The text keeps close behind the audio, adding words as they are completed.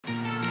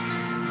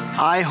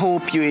I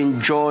hope you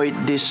enjoyed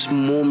this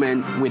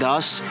moment with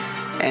us.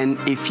 And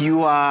if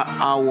you are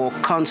our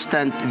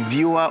constant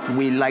viewer,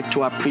 we like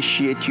to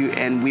appreciate you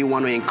and we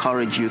want to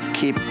encourage you.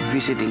 Keep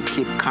visiting,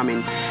 keep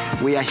coming.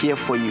 We are here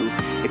for you.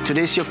 If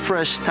today's your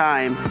first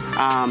time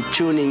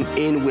tuning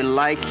in, we'd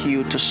like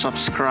you to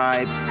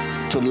subscribe,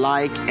 to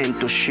like, and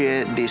to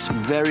share this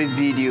very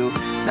video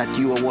that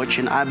you are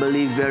watching. I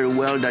believe very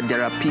well that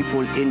there are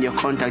people in your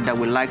contact that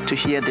would like to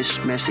hear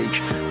this message,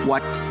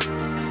 what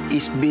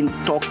is being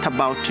talked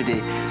about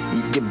today.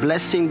 The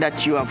blessing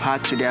that you have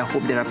had today, I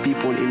hope there are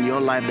people in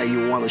your life that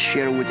you want to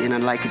share with, and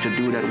I'd like you to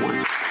do that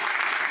one.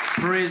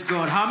 Praise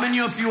God. How many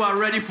of you are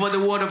ready for the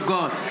word of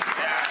God?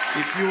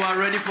 If you are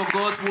ready for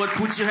God's word,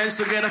 put your hands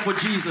together for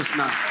Jesus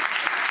now.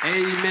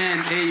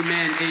 Amen,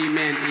 amen,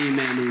 amen,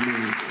 amen,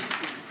 amen.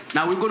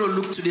 Now we're going to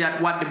look today at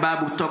what the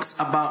Bible talks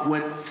about.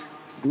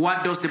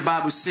 What does the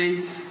Bible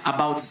say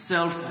about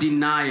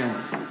self-denial?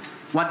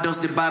 What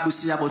does the Bible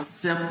say about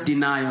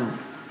self-denial?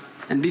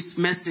 And this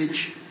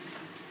message,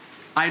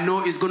 I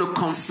know, is going to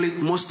conflict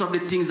most of the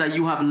things that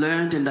you have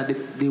learned and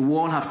that the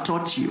world have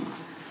taught you.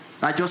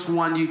 I just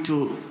want you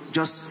to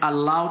just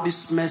allow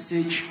this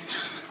message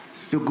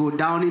to go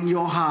down in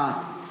your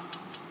heart.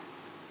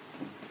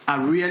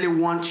 I really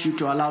want you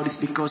to allow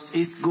this because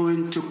it's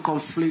going to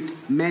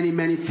conflict many,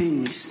 many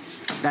things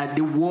that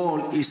the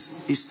world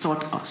is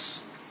taught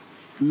us.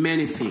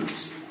 Many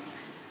things.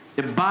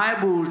 The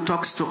Bible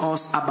talks to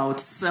us about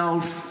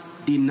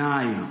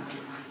self-denial.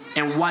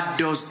 And what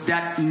does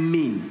that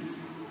mean?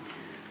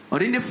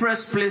 But in the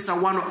first place, I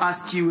want to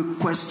ask you a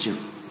question.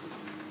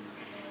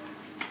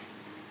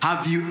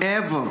 Have you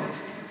ever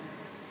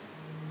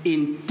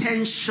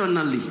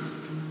intentionally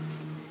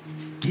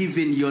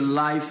given your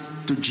life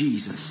to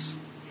Jesus?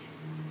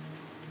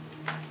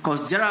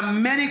 Because there are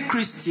many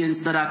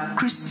Christians that are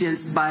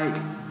Christians by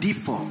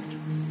default.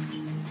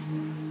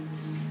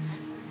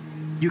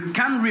 You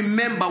can't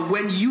remember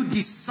when you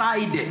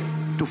decided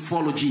to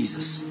follow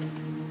Jesus.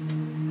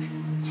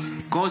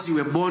 Because you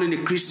were born in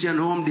a Christian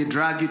home, they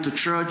dragged you to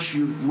church,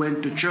 you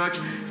went to church,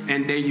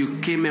 and then you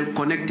came and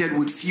connected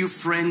with few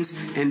friends,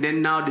 and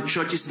then now the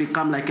churches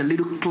become like a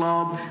little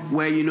club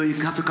where you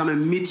have to come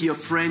and meet your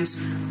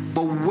friends.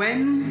 But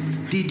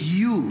when did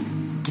you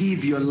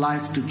give your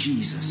life to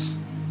Jesus?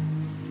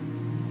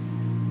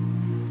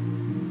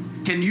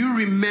 Can you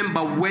remember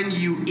when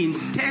you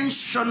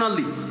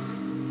intentionally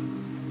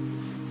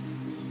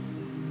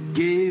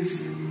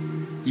gave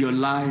your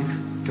life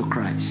to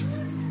Christ?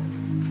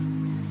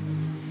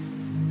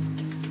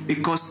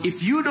 Because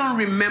if you don't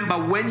remember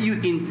when you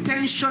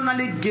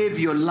intentionally gave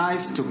your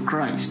life to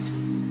Christ,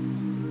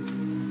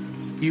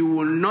 you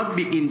will not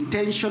be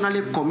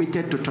intentionally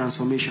committed to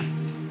transformation.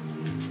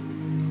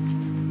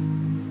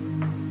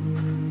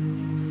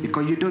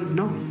 Because you don't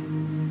know.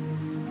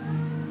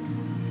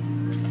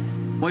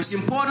 But it's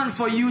important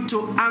for you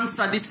to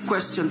answer this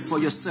question for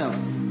yourself.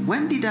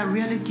 When did I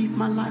really give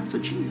my life to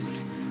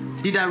Jesus?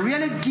 Did I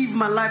really give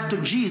my life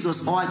to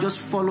Jesus, or I just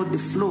followed the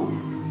flow?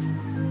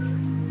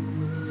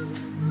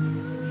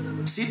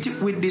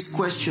 Sit with this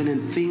question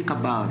and think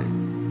about it.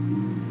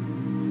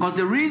 Because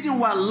the reason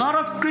why a lot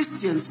of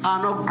Christians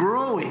are not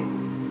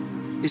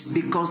growing is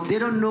because they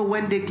don't know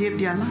when they gave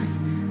their life.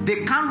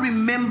 They can't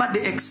remember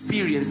the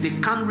experience. They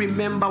can't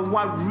remember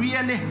what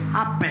really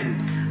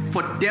happened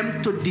for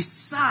them to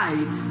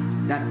decide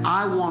that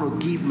I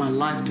want to give my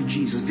life to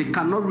Jesus. They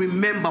cannot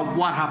remember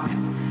what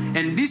happened.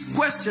 And this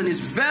question is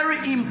very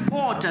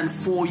important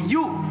for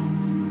you.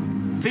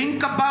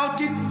 Think about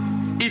it.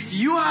 If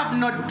you have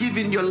not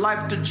given your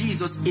life to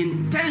Jesus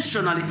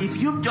intentionally, if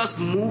you've just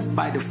moved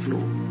by the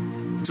flow,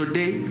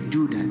 today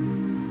do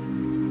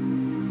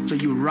that. So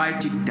you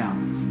write it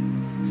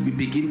down. You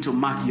begin to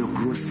mark your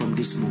growth from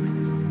this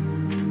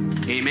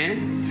moment.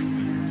 Amen.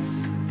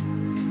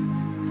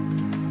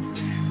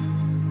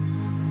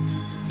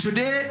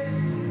 Today,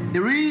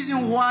 the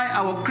reason why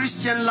our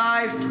Christian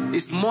life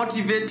is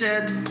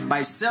motivated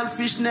by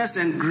selfishness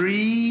and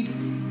greed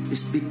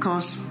is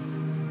because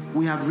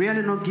we have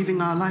really not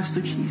given our lives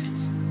to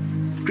Jesus.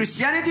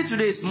 Christianity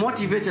today is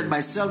motivated by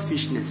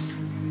selfishness.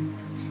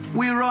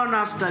 We run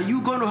after,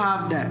 you're going to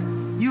have that.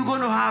 You're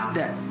going to have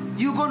that.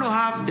 You're going to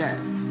have that.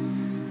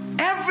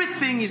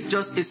 Everything is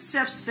just a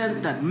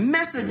self-centered.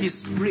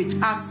 Messages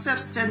preached are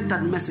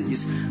self-centered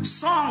messages.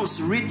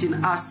 Songs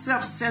written are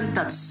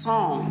self-centered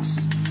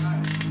songs.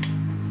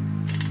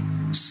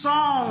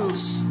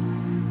 Songs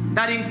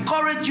that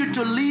encourage you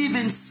to live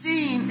in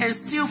sin and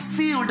still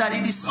feel that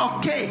it is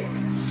okay.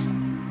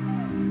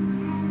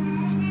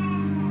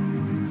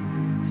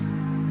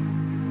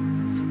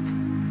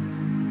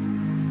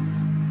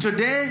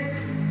 Today,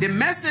 the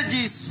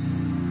messages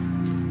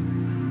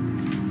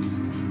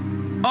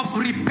of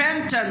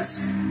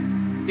repentance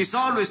is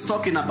always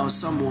talking about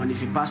someone.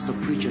 If a pastor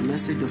preach a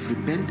message of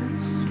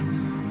repentance,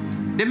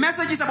 the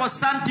messages about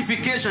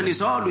sanctification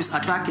is always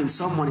attacking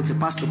someone. If a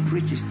pastor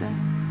preaches that,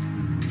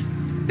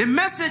 the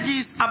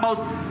messages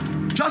about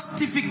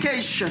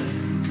justification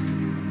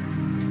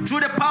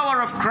through the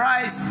power of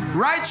Christ,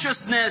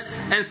 righteousness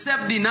and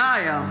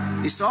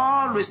self-denial is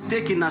always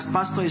taken as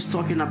Pastor is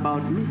talking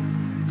about me.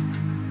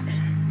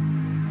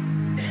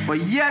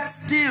 But yet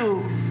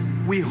still,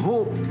 we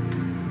hope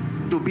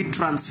to be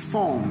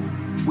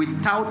transformed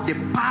without the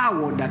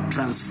power that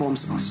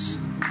transforms us.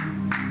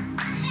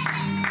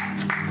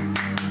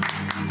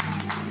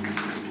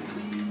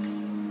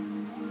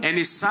 And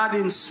it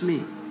saddens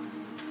me.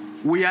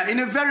 We are in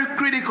a very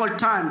critical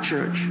time,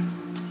 church.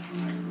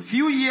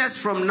 Few years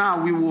from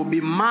now, we will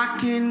be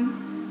marking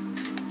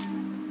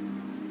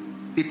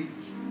the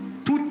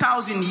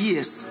 2,000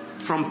 years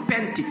from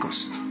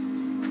Pentecost.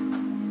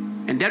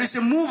 And there is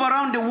a move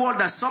around the world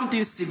that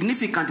something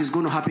significant is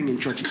going to happen in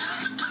churches.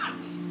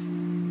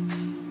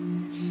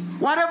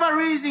 Whatever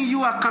reason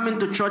you are coming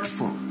to church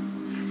for,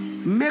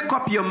 make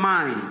up your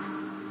mind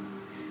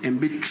and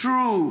be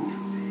true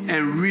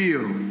and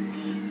real.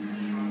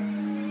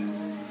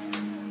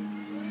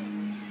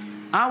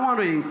 I want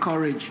to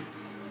encourage you.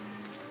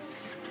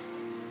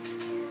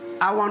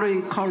 I want to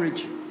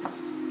encourage you.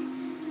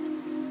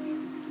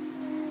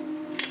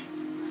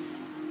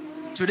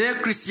 Today,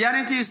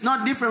 Christianity is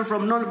not different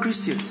from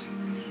non-Christians.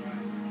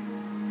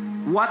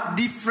 What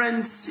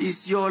difference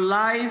is your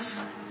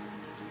life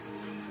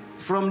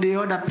from the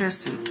other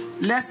person?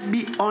 Let's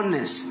be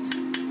honest.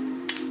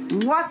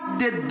 What's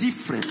the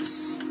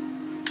difference?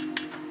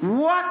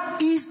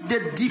 What is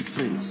the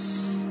difference?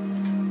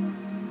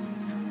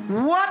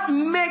 What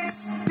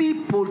makes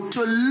people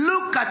to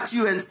look at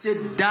you and say,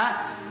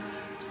 that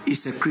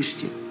is a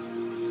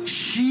Christian?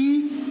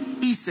 She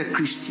is a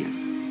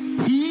Christian.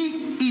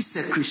 He is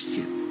a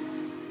Christian.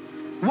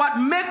 What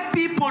makes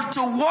people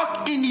to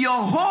walk in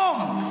your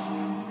home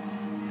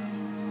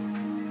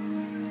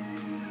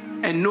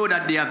and know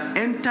that they have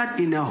entered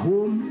in a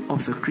home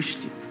of a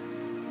Christian?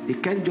 They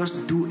can't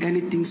just do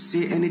anything,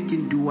 say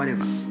anything, do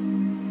whatever.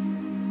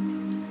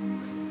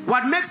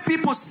 What makes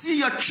people see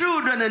your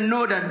children and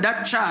know that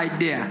that child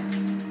there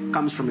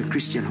comes from a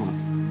Christian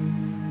home?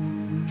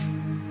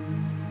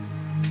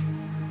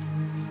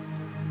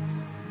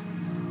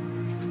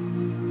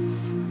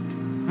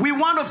 We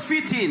want to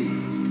fit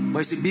in, but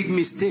it's a big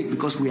mistake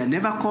because we are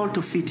never called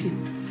to fit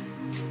in.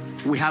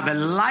 We have a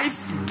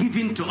life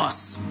given to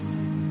us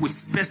with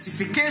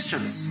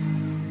specifications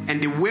and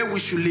the way we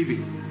should live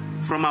it.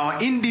 From our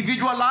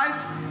individual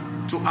life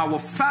to our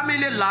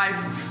family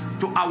life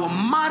to our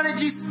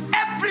marriages,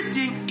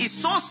 everything is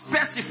so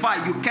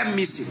specified you can't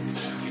miss it.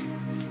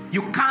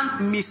 You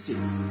can't miss it.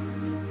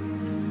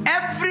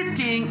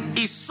 Everything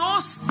is so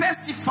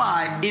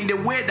specified in the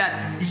way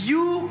that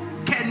you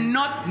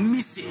cannot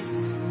miss it.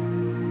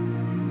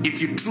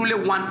 If you truly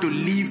want to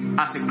live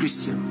as a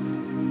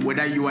Christian,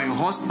 whether you are a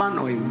husband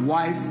or a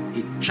wife,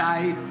 a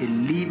child, a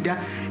leader,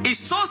 it's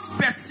so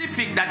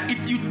specific that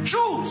if you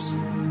choose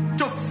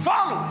to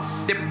follow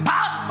the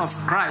path of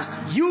Christ,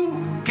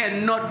 you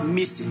cannot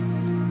miss it.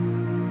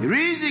 The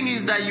reason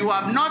is that you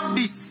have not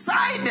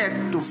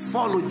decided to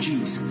follow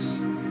Jesus.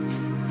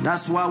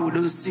 That's why we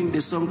don't sing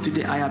the song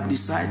today, I have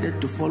decided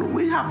to follow.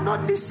 We have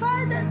not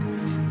decided.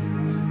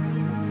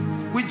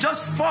 We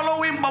just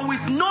follow him, but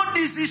with no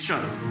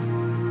decision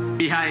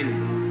behind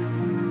it.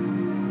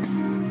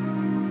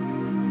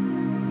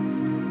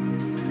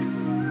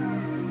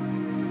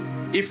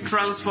 If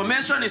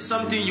transformation is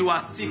something you are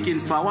seeking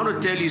for, I want to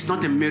tell you it's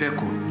not a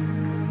miracle.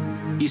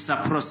 It's a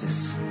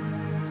process.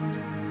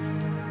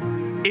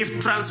 If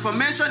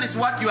transformation is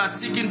what you are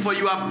seeking for,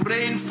 you are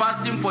praying,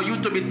 fasting for you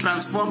to be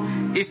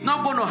transformed, it's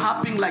not going to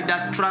happen like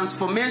that.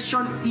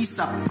 Transformation is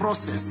a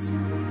process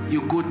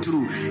you go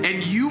through.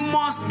 And you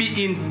must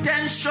be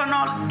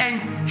intentional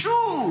and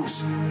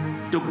choose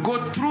to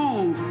go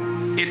through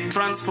a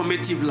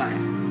transformative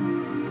life.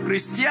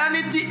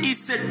 Christianity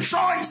is a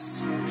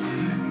choice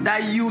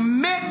that you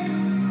make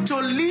to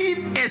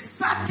live a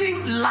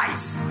certain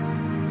life.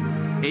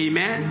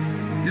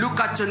 Amen. Look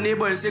at your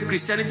neighbor and say,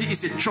 Christianity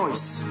is a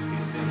choice.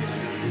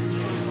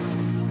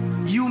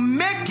 You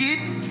make it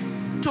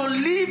to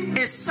live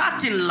a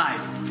certain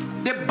life.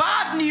 The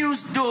bad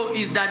news though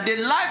is that the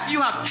life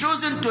you have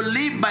chosen to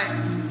live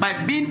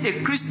by being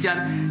a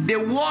Christian, the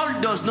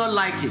world does not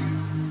like it.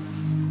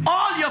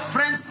 All your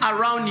friends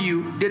around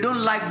you, they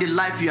don't like the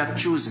life you have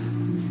chosen.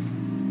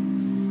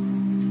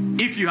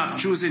 If you have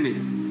chosen it.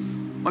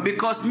 But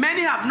because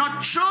many have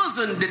not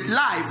chosen the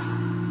life,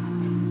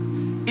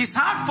 it's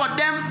hard for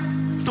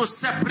them to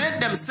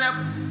separate themselves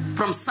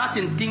from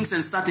certain things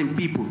and certain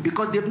people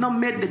because they've not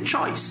made the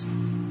choice.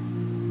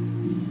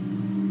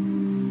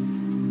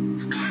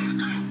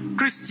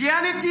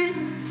 Christianity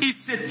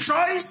is a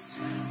choice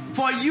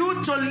for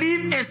you to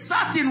live a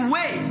certain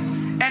way.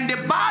 And the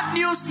bad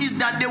news is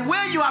that the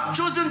way you have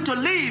chosen to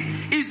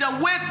live is a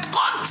way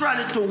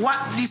contrary to what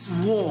this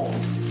world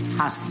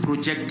has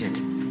projected.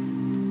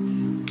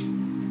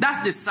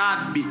 That's the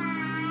sad bit.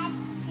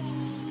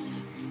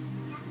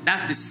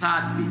 That's the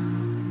sad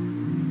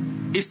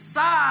bit. It's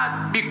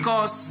sad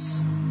because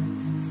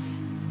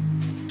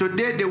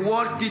today the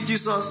world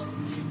teaches us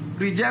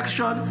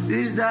rejection,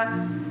 this, that,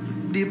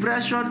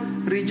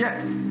 depression,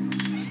 reject.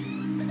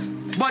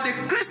 But the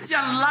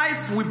Christian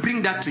life will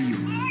bring that to you.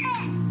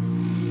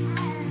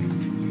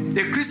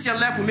 The Christian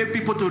life will make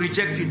people to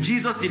reject you.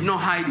 Jesus did not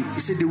hide it.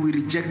 He said they will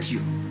reject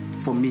you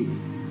for me.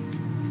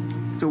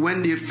 So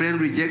when the friend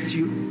rejects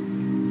you,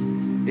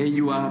 and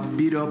you are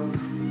beat up,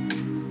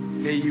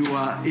 and you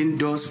are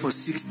indoors for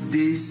 6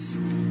 days,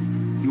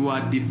 you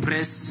are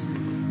depressed.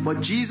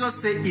 But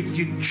Jesus said, if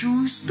you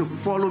choose to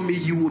follow me,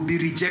 you will be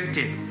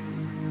rejected.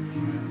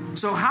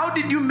 So how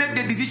did you make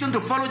the decision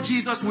to follow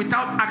Jesus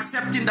without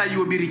accepting that you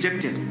will be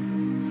rejected?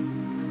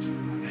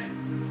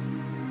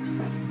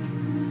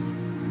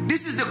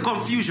 This is the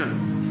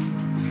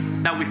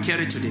confusion that we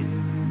carry today.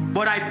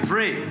 But I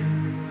pray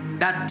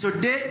that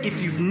today,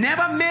 if you've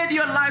never made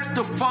your life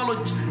to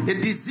follow, a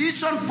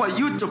decision for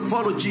you to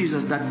follow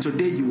Jesus, that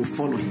today you will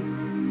follow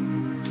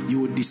him.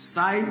 You will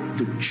decide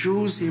to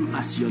choose him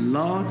as your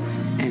Lord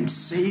and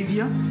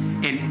Savior,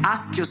 and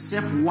ask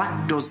yourself,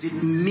 what does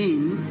it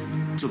mean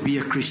to be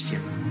a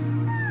Christian?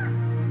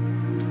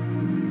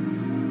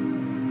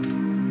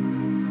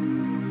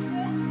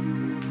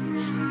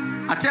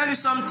 I tell you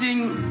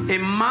something, a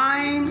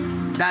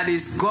mind that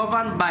is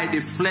governed by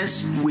the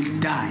flesh will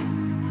die.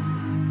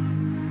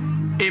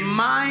 A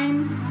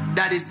mind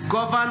that is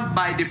governed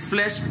by the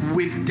flesh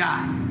will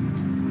die.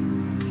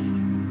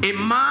 A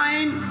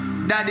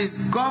mind that is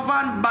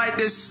governed by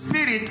the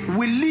Spirit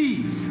will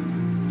live.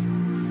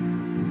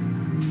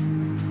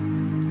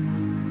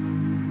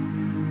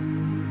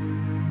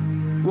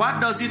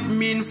 What does it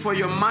mean for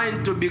your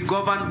mind to be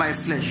governed by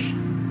flesh?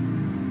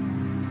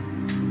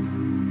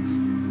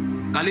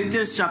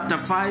 Galatians chapter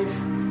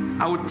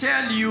 5, I will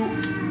tell you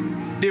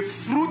the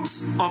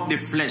fruits of the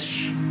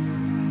flesh.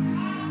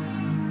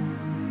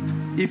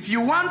 If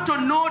you want to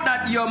know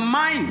that your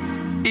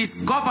mind is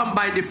governed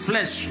by the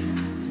flesh,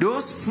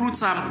 those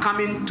fruits I'm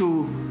coming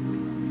to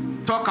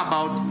talk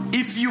about,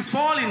 if you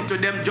fall into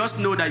them, just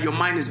know that your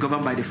mind is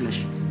governed by the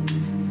flesh.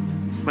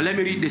 But let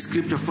me read the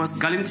scripture first.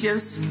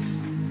 Galatians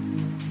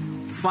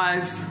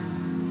 5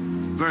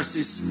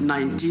 verses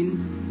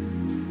 19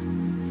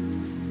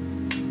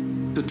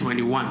 to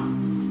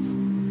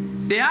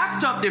 21. The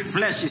act of the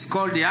flesh is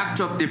called the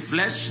act of the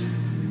flesh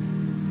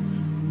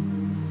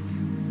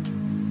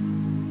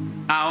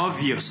are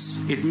obvious.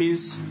 It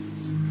means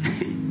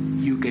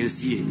you can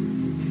see it.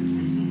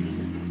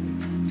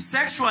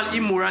 Sexual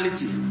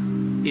immorality,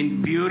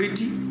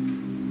 impurity.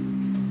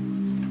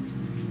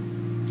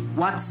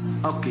 What's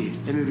okay?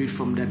 Let me read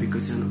from there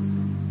because you know.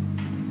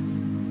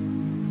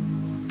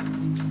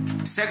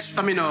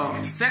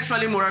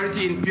 Sexual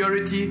immorality,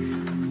 impurity.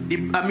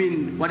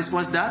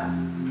 What's that?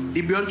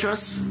 Debauchery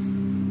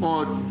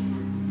or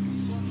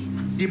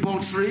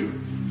debauchery.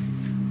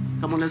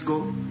 Come on, let's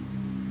go.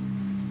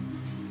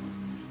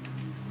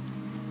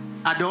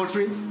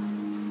 Adultery,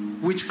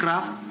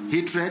 witchcraft,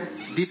 hatred,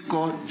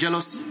 discord,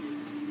 jealousy,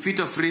 fit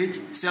of rage,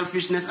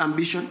 selfish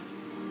ambition,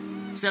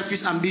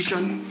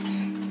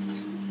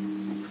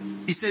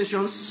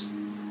 dissensions,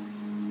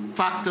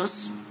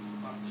 factors,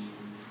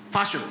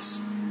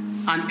 passions,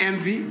 and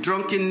envy,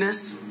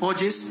 drunkenness,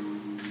 orgies,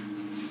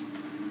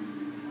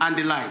 and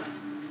the like.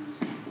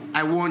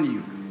 I warn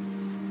you,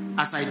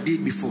 as I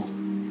did before,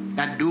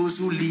 that those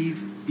who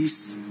live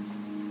this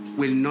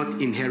will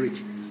not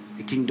inherit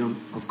the kingdom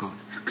of God.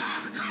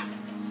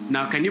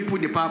 Now, can you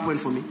put the PowerPoint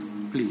for me,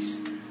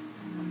 please?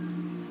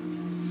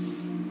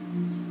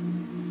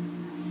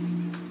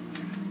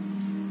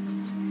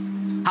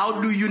 How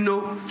do you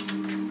know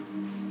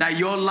that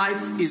your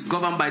life is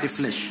governed by the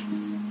flesh?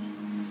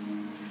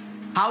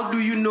 How do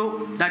you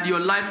know that your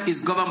life is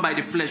governed by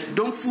the flesh?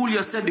 Don't fool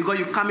yourself because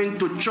you come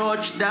into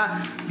church,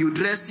 that you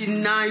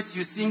dressing nice,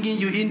 you singing,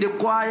 you in the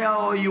choir,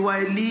 or you are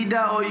a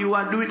leader, or you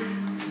are doing.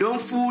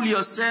 Don't fool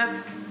yourself.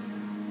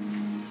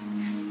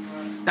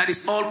 That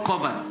is all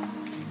covered.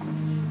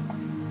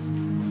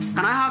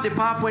 Can I have the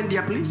PowerPoint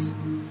there, please?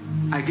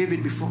 I gave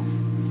it before.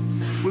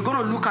 We're going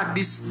to look at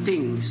these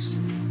things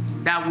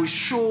that will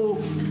show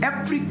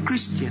every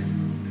Christian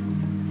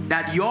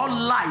that your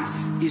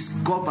life is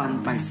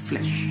governed by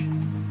flesh.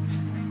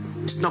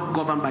 It's not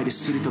governed by the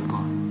Spirit of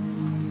God.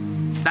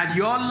 That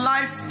your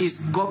life is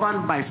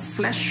governed by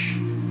flesh,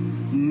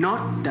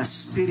 not the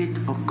Spirit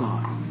of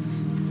God.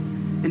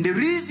 And the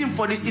reason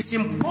for this is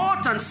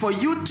important for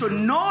you to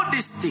know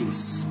these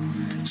things,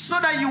 so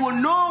that you will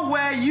know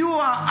where you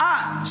are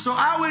at. So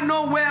I will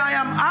know where I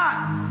am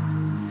at.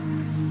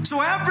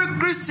 So every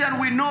Christian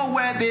will know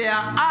where they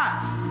are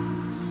at.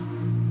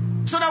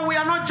 So that we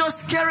are not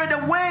just carried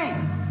away.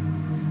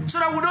 So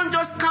that we don't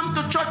just come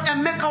to church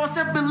and make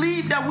ourselves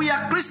believe that we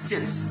are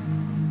Christians.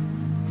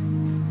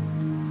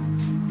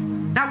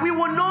 That we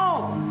will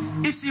know.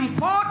 It's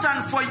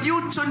important for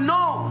you to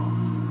know.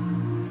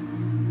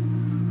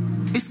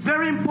 It's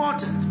very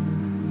important.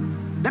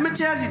 Let me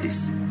tell you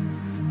this.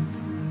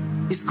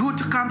 It's good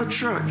to come to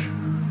church.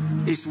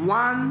 It's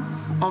one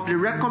of the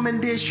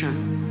recommendations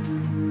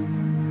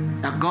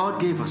that God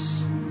gave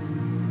us.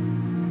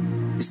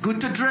 It's good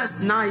to dress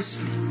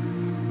nicely.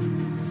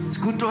 It's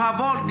good to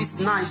have all this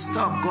nice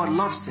stuff. God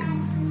loves it.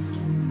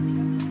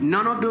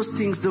 None of those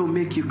things don't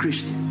make you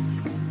Christian.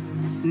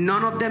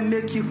 None of them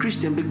make you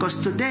Christian,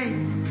 because today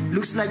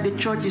looks like the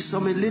church is a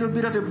little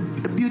bit of a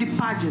beauty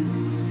pageant.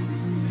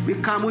 We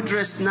come, we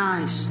dress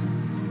nice,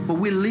 but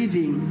we're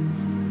living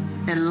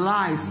a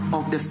life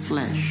of the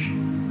flesh.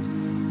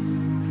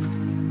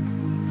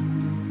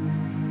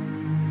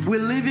 We're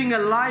living a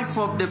life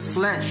of the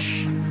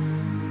flesh.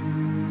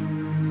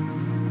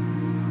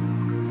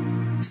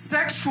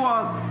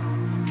 Sexual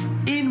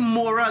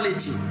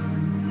immorality.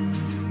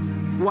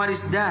 What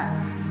is that?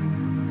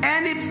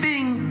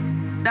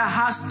 Anything that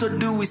has to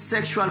do with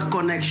sexual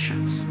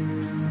connections.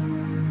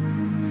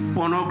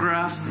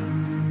 Pornography,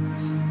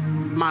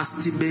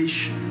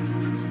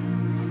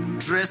 masturbation,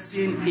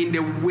 dressing in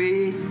the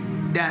way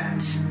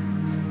that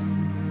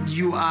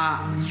you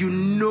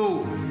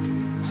know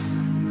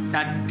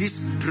that this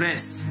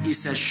dress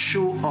is a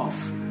show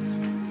off.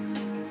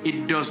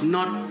 It does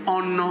not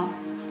honor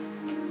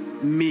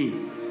me.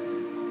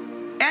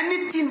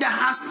 Anything that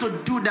has to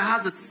do, that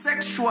has a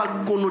sexual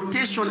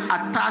connotation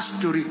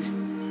attached to it,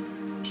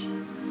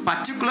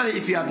 particularly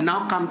if you have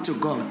now come to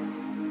God.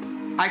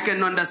 I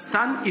can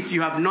understand if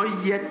you have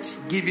not yet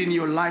given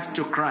your life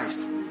to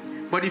Christ.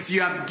 But if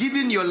you have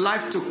given your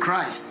life to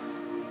Christ,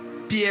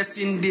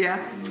 piercing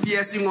there,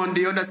 piercing on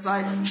the other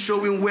side,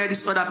 showing where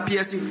this other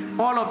piercing,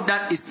 all of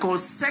that is called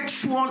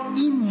sexual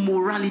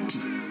immorality.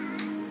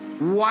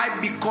 Why?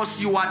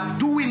 Because you are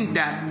doing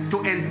that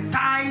to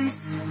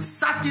entice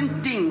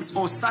certain things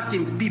or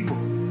certain people.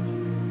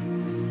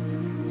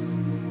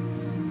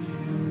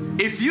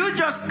 If you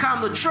just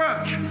come to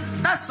church,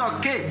 that's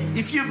okay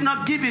if you've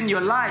not given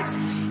your life.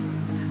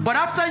 But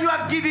after you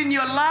have given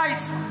your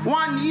life,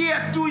 1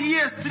 year, 2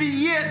 years, 3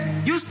 years,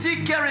 you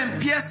still carrying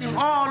piercing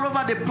all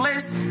over the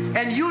place,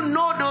 and you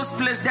know those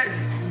places that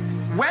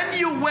when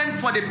you went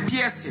for the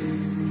piercing,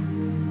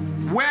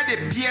 where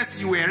they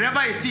pierce you,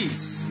 wherever it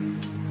is,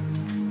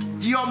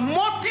 your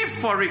motive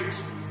for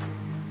it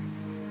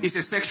is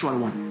a sexual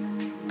one.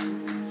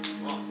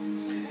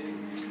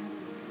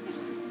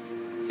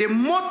 The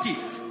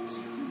motive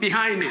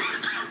behind it,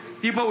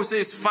 people will say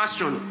it's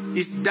fashion,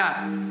 is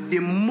that the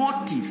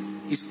motive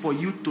is for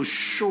you to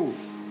show.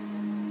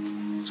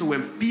 So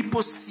when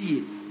people see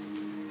it,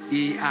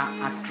 they are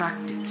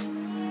attracted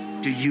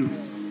to you.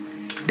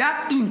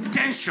 That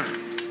intention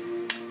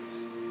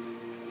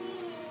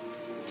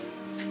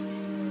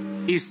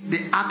is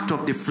the act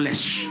of the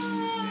flesh.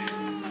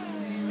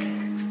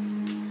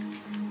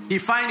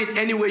 Define it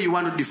any way you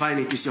want to define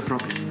it, is your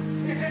problem.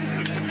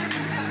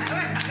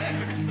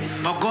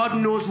 But God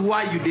knows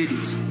why you did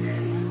it.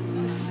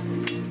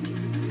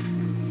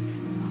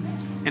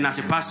 And as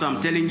a pastor,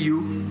 I'm telling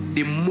you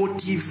the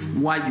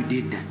motive why you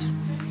did that.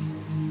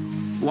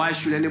 Why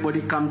should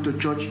anybody come to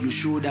church? You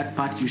show that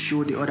part, you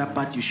show the other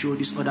part, you show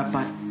this other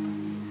part.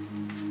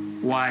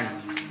 Why?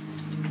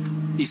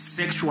 It's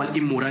sexual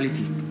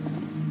immorality.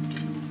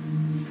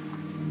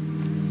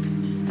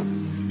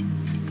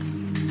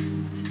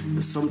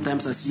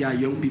 Sometimes I see our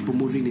young people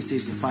moving, they say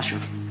it's a fashion.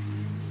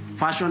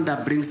 Fashion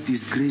that brings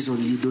disgrace on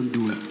you, don't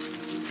do it.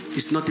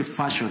 It's not a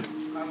fashion.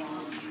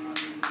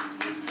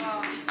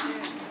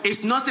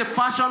 It's not a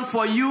fashion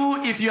for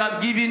you if you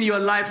have given your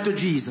life to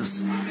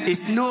Jesus.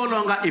 It's no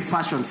longer a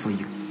fashion for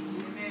you.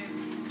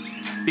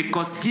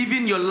 Because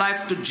giving your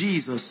life to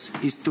Jesus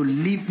is to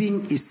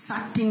living a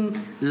certain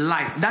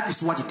life. That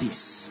is what it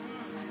is.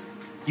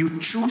 You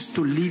choose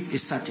to live a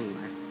certain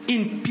life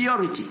in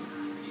purity.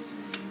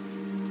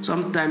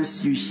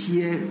 Sometimes you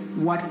hear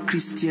what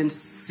Christians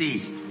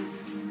say.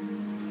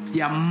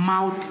 Their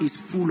mouth is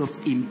full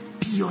of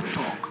impure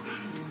talk.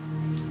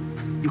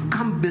 You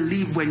can't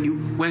believe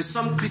when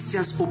some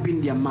Christians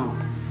open their mouth,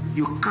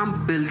 you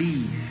can't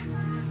believe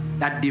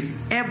that they've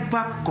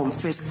ever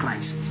confessed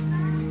Christ.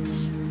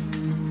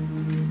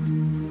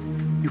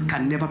 You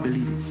can never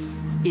believe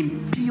it.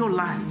 Impure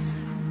life.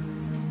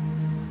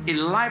 A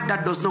life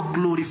that does not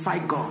glorify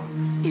God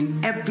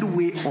in every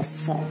way or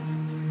form.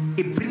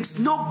 It brings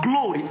no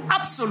glory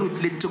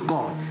absolutely to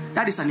God.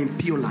 That is an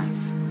impure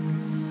life.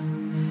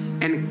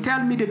 And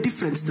tell me the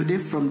difference today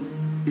from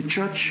the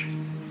church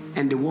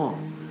and the world.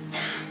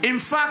 In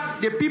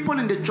fact, the people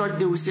in the church,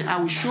 they will say, I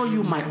will show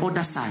you my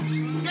other side.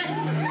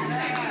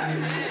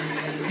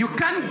 You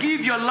can't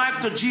give your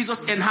life to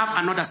Jesus and have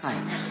another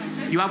side.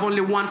 You have only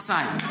one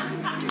side.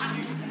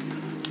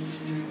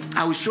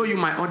 I will show you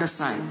my other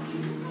side.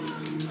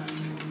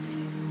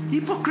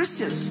 People,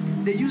 Christians,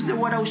 they use the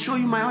word, I will show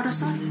you my other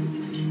side.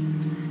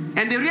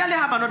 And they really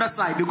have another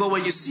side, because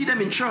when you see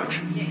them in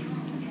church,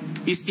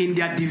 it's in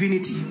their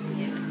divinity.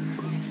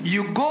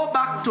 You go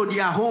back to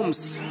their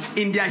homes,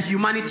 in their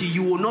humanity,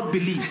 you will not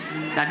believe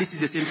that this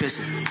is the same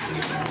person.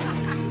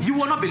 You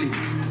will not believe.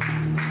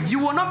 You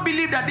will not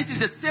believe that this is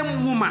the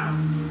same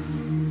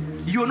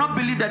woman. You will not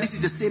believe that this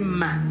is the same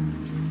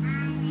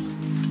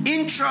man.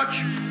 In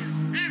church,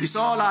 it's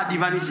all our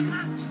divinity.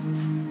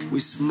 We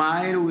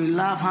smile, we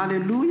laugh,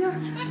 hallelujah,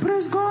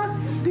 praise God,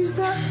 this,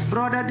 that,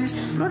 brother, this,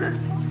 brother.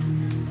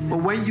 But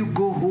when you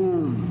go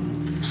home,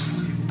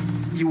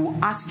 you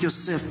will ask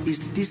yourself,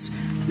 is this,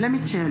 let me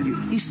tell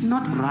you, it's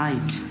not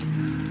right.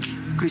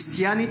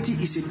 Christianity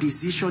is a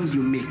decision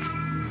you make.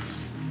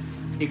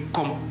 A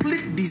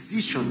complete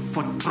decision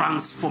for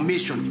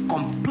transformation.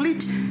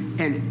 Complete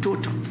and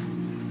total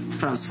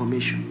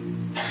transformation.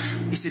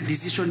 It's a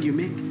decision you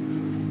make.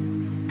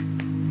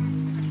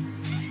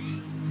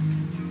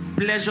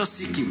 Pleasure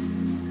seeking.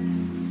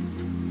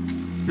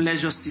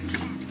 Pleasure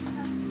seeking.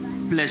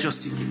 Pleasure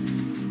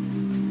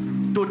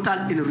seeking.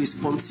 Total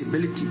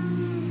irresponsibility.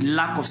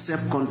 Lack of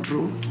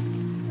self-control.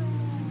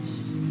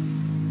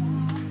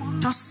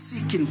 Just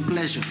seeking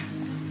pleasure.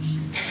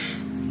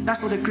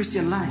 That's not a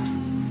Christian life.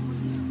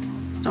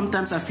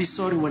 Sometimes I feel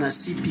sorry when I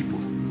see people,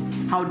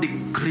 how they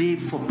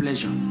crave for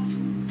pleasure.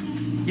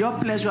 Your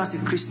pleasure as a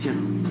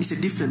Christian is a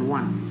different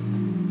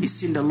one.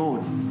 It's in the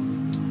Lord.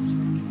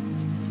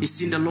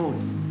 It's in the Lord.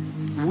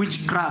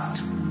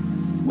 Witchcraft.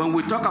 When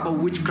we talk about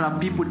witchcraft,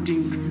 people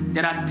think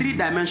there are 3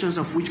 dimensions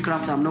of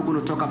witchcraft. I'm not going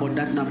to talk about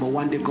that now, but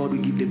one day God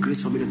will give the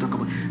grace for me to talk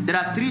about it. There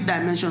are 3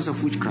 dimensions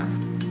of witchcraft.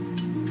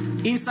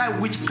 Inside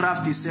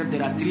witchcraft itself,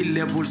 there are 3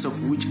 levels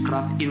of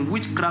witchcraft. In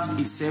witchcraft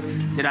itself,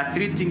 there are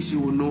 3 things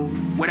you will know.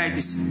 Whether it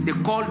is, they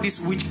call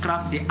this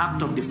witchcraft the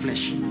act of the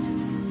flesh.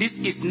 This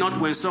is not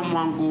when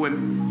someone go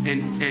and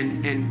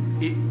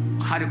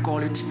how do you call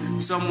it?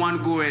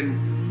 Someone go and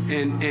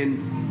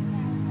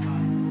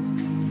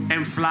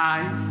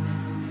fly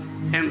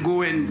and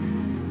go and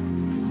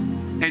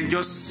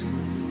just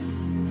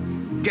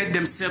get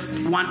themselves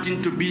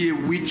wanting to be a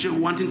witch,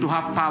 wanting to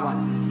have power.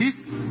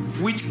 This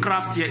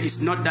witchcraft here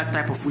is not that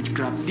type of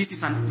witchcraft. This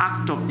is an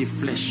act of the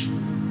flesh.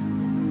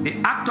 The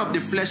act of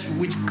the flesh,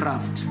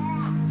 witchcraft.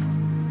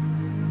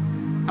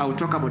 I will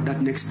talk about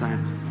that next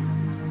time.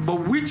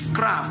 But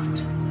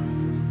witchcraft,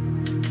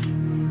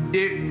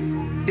 the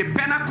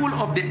pinnacle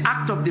of the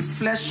act of the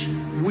flesh,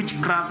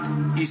 witchcraft,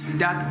 is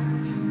that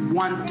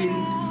wanting,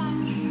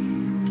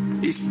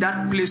 is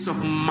that place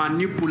of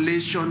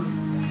manipulation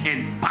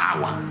and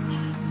power.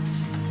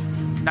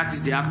 That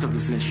is the act of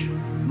the flesh.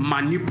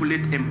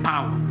 Manipulate and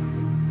power.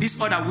 This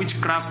other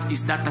witchcraft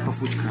is that type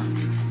of witchcraft.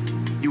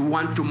 You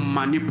want to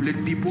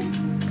manipulate people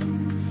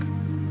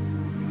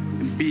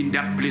and be in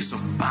that place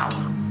of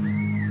power.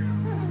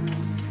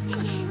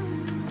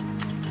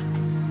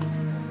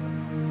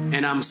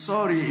 And I'm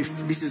sorry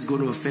if this is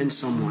going to offend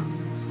someone.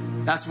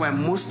 That's why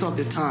most of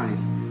the time,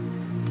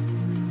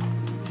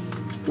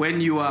 when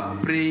you are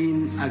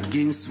praying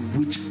against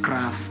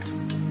witchcraft,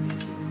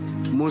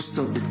 most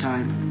of the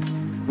time,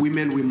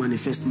 women will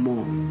manifest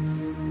more.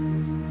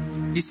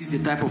 This is the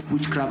type of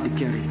witchcraft they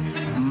carry.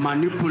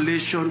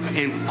 Manipulation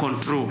and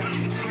control.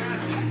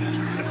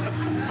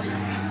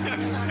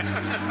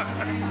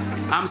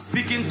 I'm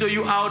speaking to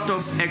you out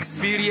of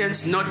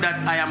experience, not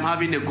that I am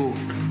having a go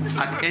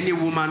at any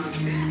woman.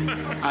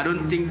 I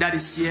don't think that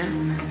is here.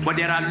 But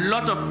there are a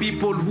lot of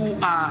people who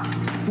are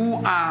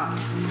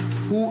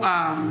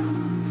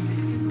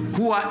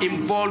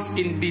involved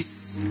in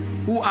this,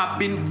 who are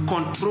being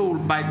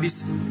controlled by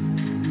this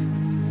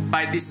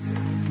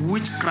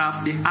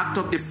witchcraft, the act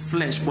of the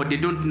flesh, but they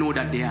don't know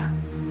that they are.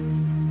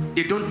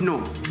 They don't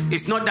know.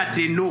 It's not that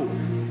they know.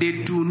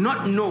 They do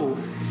not know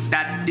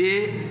that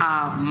they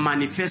are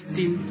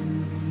manifesting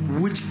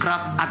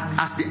witchcraft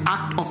as the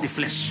act of the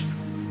flesh.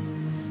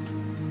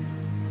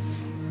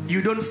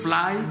 You don't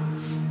fly.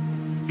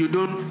 You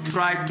don't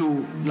try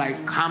to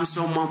like harm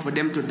someone for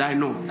them to die.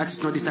 No, that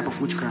is not this type of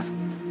witchcraft.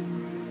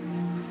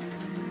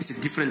 It's a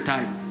different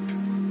type.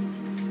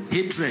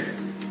 Hatred.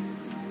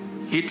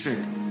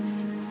 Hatred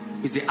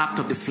is the act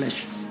of the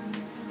flesh.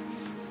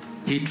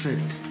 Hatred.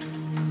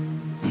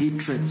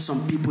 Hatred.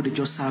 Some people, they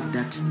just have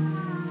that.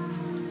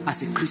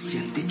 As a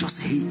Christian, they just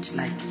hate.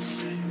 Like,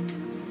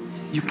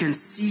 you can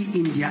see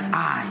in their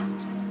eye.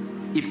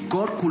 If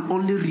God could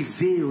only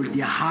reveal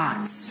their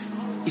hearts,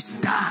 it's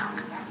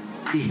dark.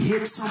 They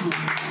hate someone.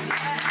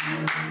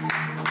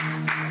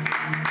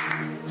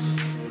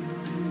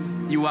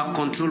 You are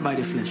controlled by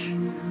the flesh.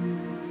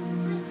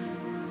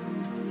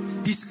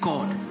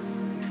 Discord.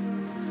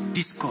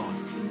 Discord.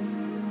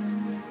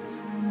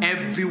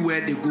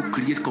 Everywhere they go,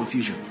 create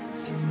confusion.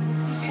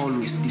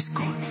 Always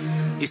discord.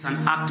 It's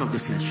an act of the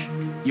flesh.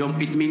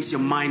 It means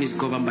your mind is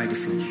governed by the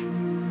flesh.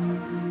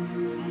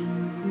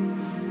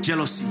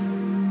 Jealousy.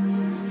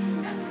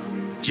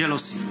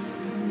 Jealousy.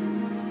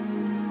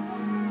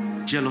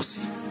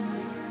 Jealousy.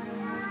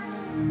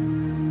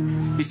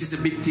 This is a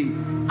big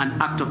thing, an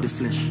act of the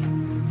flesh.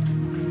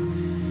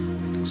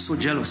 So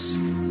jealous.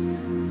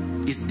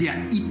 It's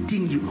there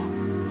eating you up.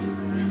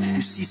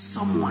 You see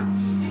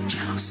someone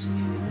jealous.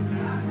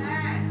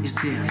 It's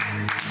there.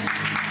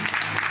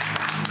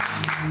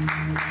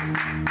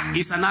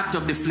 It's an act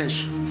of the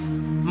flesh.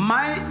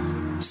 My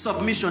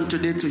submission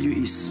today to you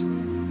is,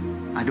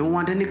 I don't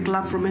want any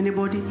clap from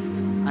anybody.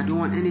 I don't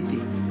want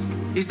anything.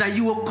 Is that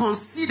you will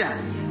consider,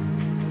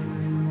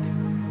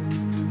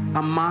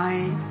 am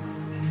I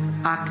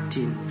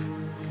acting?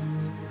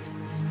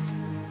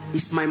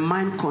 Is my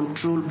mind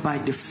controlled by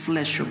the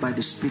flesh or by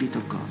the Spirit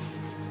of God?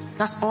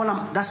 That's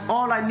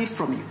all I need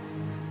from you.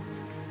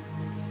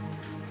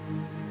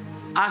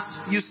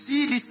 As you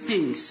see these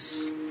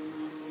things,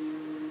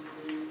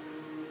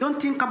 don't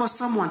think about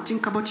someone,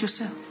 think about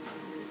yourself.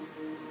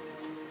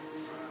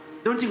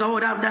 Don't think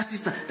about that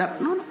sister.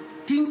 No.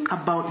 Think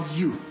about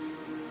you.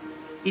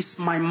 Is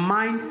my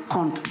mind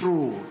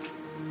controlled?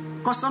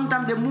 Because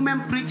sometimes the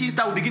moment preaches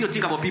that, we begin to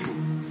think about people.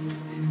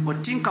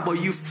 But think about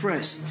you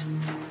first.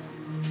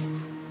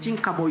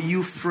 Think about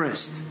you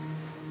first.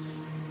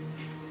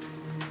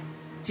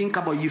 Think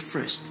about you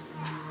first.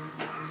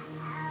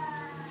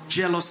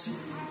 Jealousy.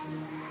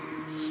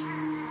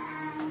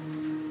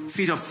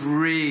 Fit of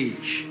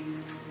rage.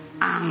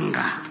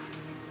 Anger.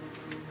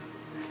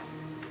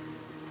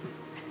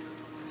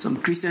 Some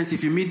Christians,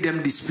 if you meet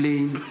them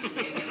displaying,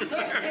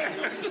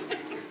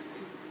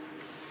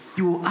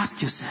 you will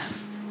ask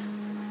yourself.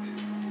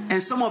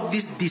 And some of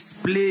these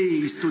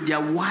displays to their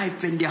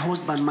wife and their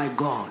husband, my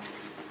God,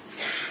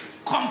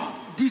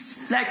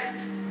 this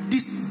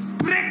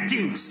break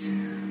things.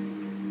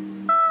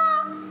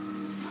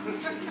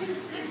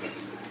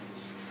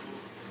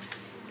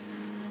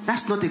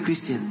 That's not a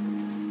Christian.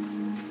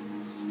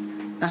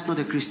 That's not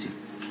a Christian.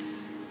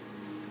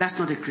 That's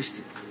not a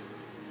Christian.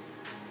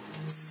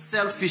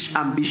 Selfish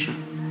ambition.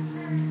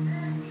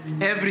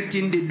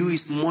 Everything they do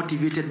is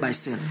motivated by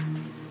self.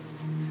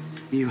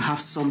 You have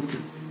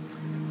something.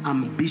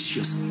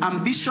 Ambitious.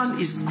 Ambition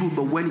is good,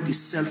 but when it is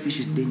selfish,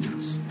 it's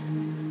dangerous.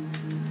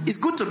 It's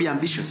good to be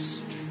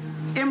ambitious.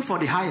 Aim for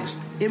the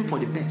highest. Aim for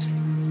the best.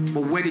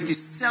 But when it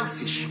is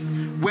selfish,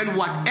 when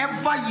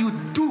whatever you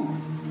do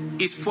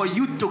is for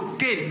you to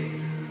gain,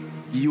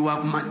 you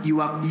are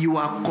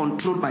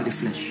controlled by the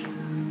flesh.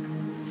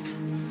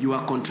 You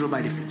are controlled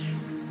by the flesh.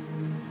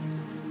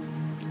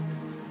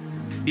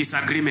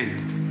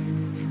 Disagreement.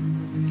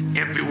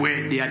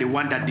 Everywhere they are the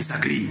one that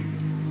disagree.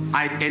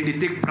 And they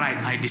take pride.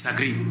 I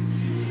disagree.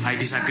 I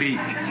disagree.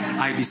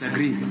 I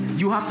disagree.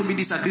 You have to be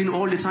disagreeing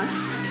all the time.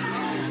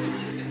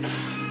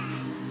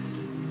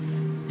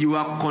 You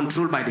are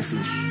controlled by the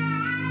flesh.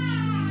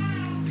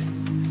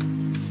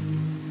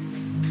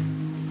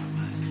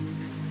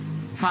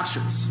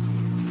 Factions.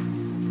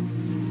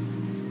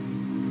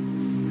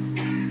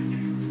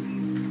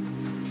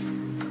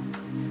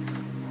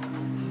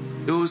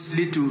 Those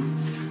little,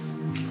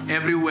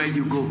 everywhere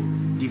you go,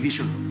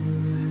 division.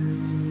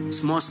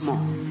 Small.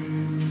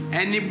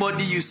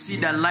 Anybody you see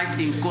that like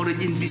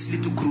encouraging these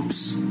little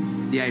groups,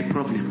 they are a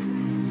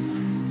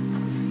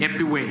problem.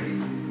 Everywhere.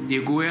 They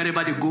go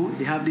wherever they go,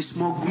 they have this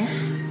small group.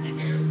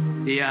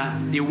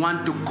 They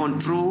want to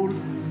control,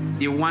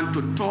 they want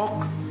to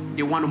talk,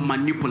 they want to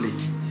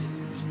manipulate.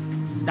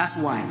 That's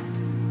why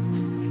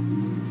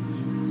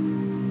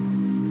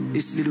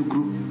this little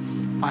group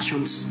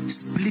fashions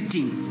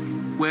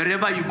splitting.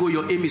 Wherever you go,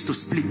 your aim is to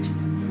split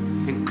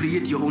and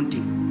create your own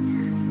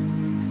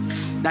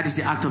thing. That is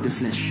the act of the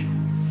flesh.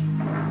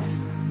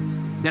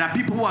 There are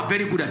people who are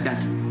very good at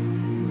that.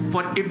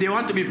 But if they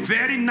want to be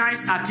very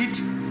nice at it,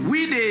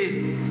 we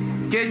the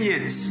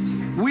Kenyans,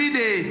 we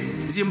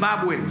the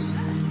Zimbabweans,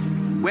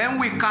 when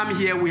we come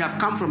here, we have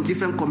come from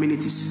different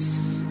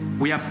communities.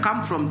 We have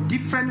come from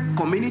different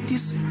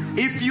communities.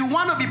 If you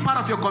want to be part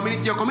of your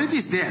community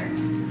is there.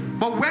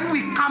 But when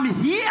we come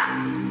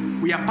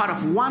here, we are part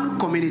of one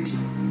community,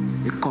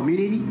 the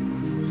community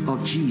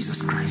of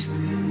Jesus Christ.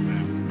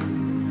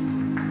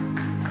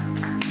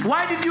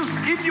 Why did you,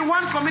 if you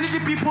want community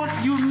people,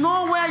 you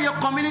know where your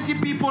community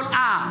people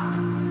are.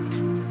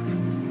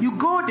 You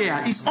go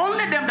there. It's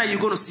only them that you're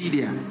going to see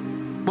there.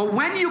 But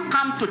when you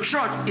come to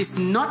church, it's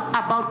not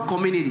about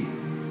community.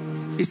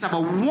 It's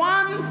about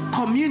one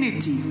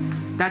community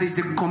that is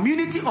the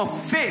community of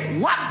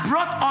faith. What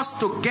brought us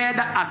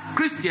together as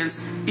Christians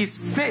is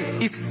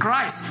faith, is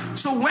Christ.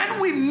 So when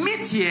we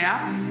meet here,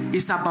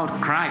 it's about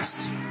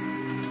Christ.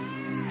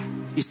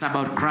 It's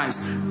about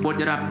Christ. But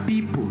there are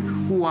people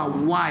who are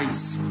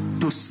wise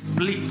to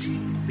split.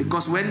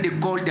 Because when they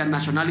call their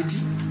nationality,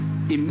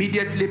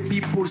 immediately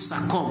people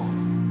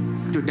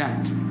succumb to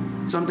that.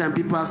 Sometimes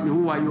people ask me,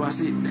 who are you? I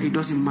say, it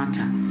doesn't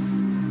matter.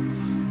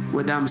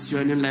 Whether I'm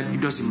Syrian life,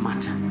 it doesn't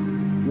matter.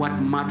 What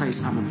matters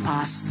is I'm a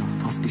pastor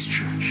of this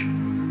church.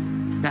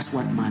 That's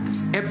what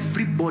matters.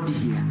 Everybody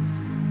here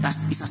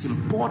is as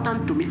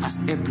important to me as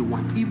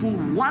everyone.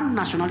 Even one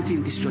nationality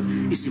in this church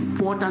is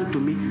important to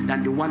me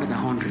than the one at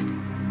 100.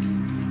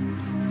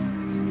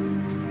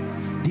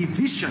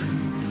 Division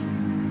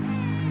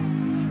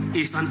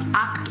is an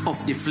act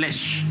of the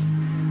flesh.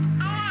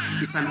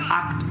 It's an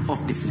act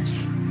of the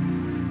flesh.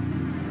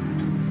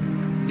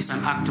 It's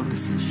an act of the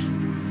flesh.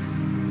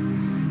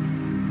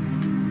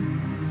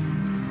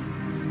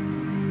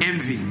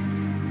 Envy.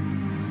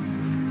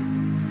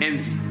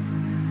 Envy.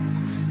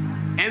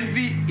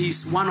 Envy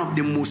is one of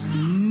the most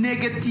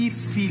negative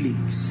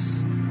feelings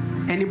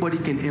anybody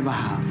can ever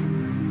have.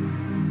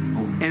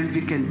 Oh,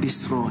 envy can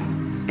destroy.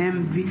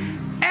 Envy.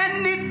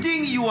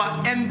 Anything you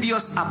are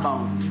envious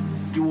about,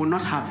 you will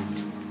not have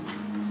it.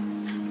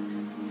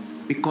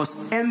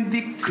 Because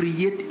envy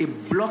creates a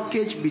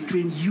blockage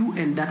between you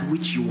and that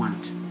which you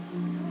want.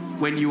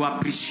 When you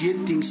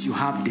appreciate things, you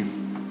have them.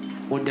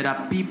 But there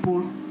are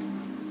people,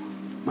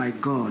 my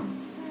God,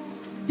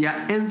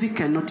 their envy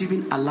cannot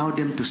even allow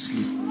them to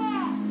sleep.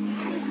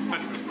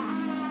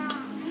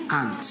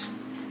 Can't.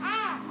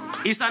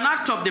 It's an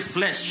act of the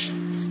flesh.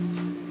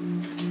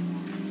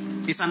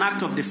 is an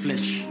act of the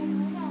flesh.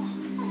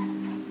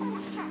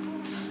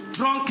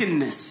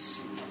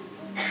 Drunkenness.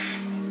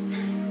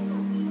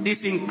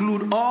 This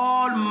includes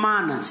all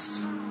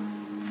manners.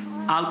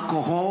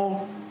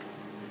 Alcohol,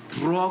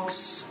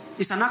 drugs.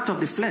 It's an act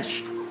of the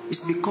flesh. It's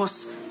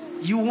because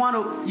you want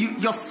to,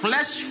 your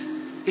flesh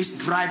is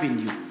driving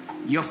you.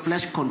 Your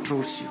flesh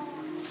controls you.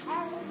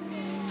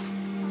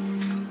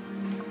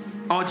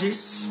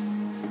 Orgies.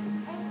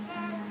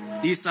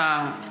 These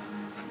are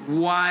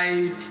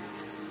wide,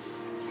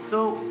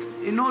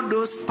 you know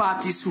those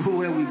parties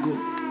where we go,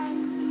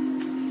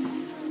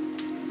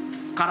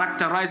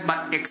 characterized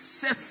by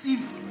excessive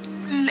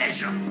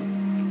leisure,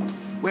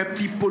 where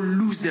people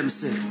lose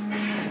themselves.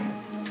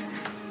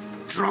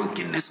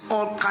 Drunkenness,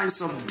 all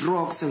kinds of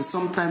drugs, and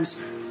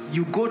sometimes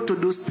you go to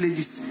those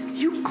places.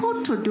 You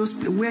go to those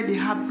places where they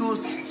have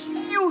those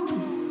huge,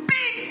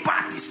 big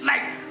parties,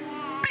 like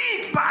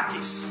big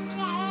parties,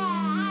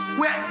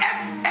 where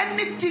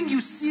anything you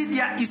see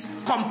there is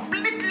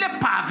completely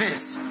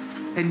perverse.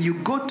 And you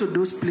go to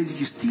those places,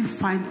 you still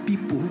find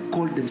people who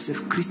call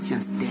themselves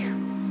Christians there.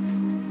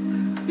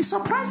 It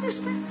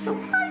surprises me. So, oh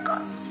my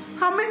God,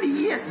 how many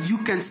years you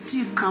can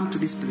still come to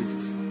these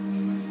places?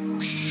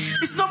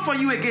 It's not for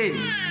you again.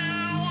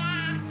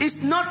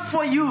 It's not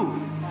for you.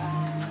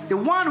 The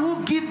one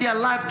who give their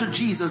life to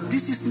Jesus,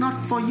 this is not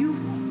for you.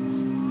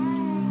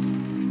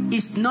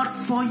 It's not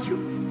for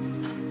you.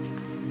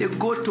 They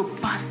go to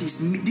parties.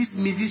 This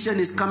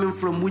musician is coming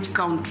from which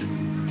country?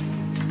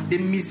 The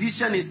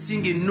musician is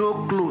singing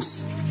no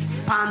clothes,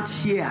 pant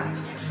here,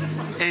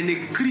 and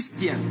a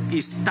Christian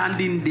is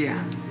standing there.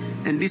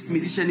 And this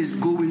musician is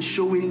going,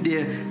 showing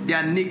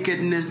their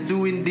nakedness,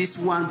 doing this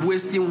one,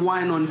 wasting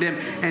wine on them,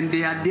 and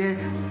they are there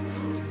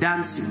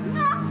dancing.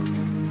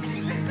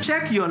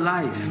 Check your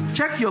life.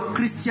 Check your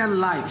Christian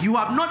life. You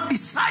have not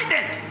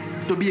decided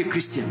to be a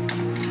Christian.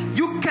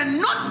 You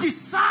cannot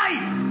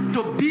decide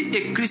to be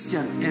a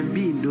Christian and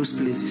be in those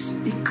places.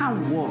 It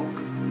can't work.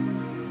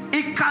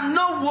 It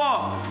cannot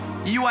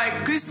work. You are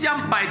a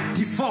Christian by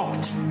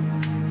default,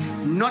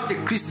 not a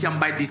Christian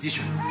by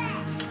decision.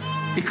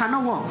 It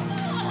cannot work.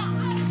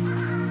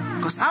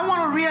 Because I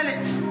want to really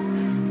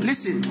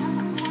listen.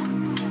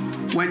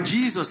 When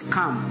Jesus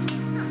comes,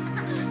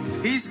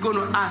 he's going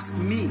to ask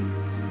me,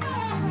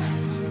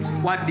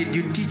 what did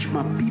you teach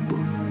my people?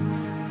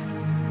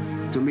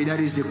 To me, that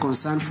is the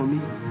concern for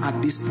me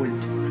at this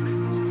point.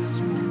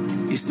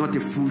 It's not a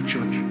full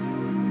church.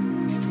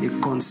 The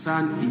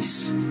concern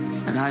is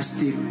that I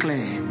stay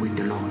clear with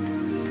the Lord.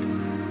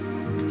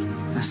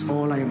 That's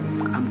all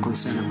I'm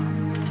concerned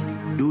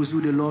about. Those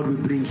who the Lord will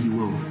bring, he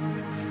will.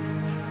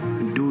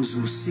 And those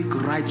who seek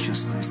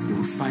righteousness, they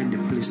will find a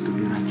place to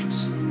be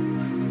righteous.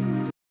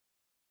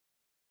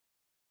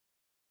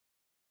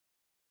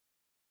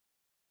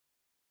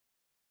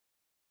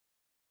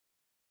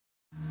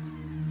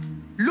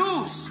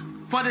 Lose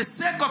for the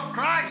sake of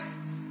Christ.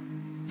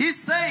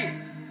 He's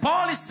saying,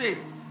 Paul is saying,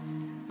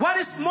 what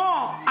is more,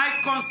 I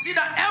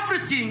consider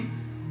everything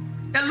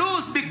a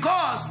lose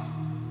because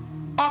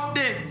of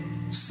the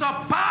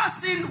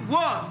surpassing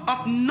worth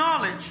of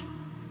knowledge,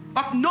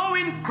 of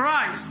knowing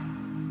Christ,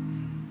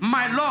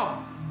 my Lord.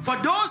 For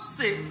those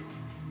sake,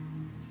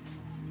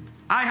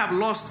 I have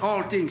lost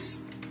all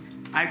things.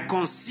 I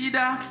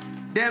consider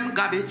them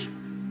garbage,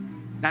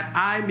 that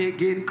I may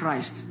gain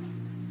Christ.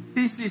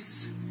 This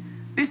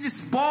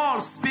is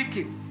Paul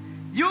speaking.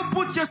 You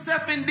put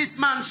yourself in this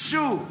man's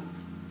shoe.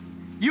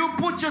 You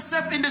put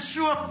yourself in the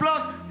shoe of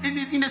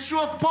in the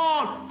shoe of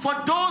Paul. For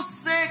those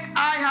sake,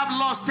 I have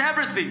lost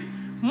everything.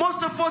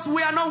 Most of us,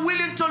 we are not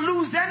willing to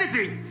lose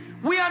anything.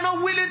 We are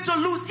not willing to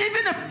lose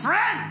even a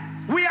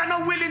friend. We are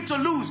not willing to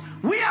lose.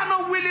 We are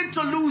not willing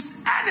to lose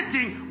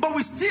anything, but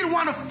we still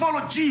want to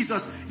follow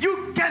Jesus.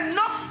 You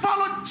cannot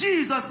follow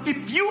Jesus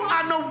if you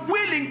are not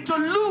willing to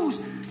lose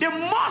the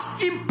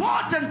most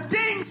important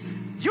things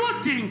you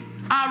think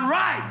are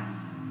right.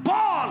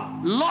 Paul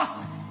lost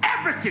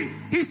everything.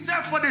 He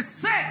said, for the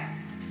sake,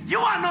 you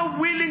are not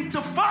willing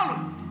to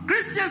follow.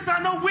 Christians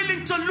are not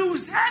willing to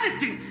lose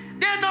anything.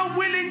 They're not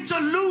willing to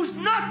lose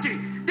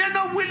nothing. They're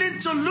not willing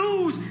to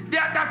lose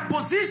that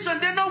position.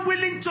 They're not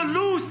willing to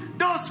lose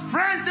those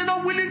friends. They're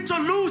not willing to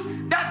lose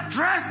that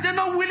dress. They're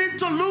not willing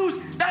to lose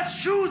that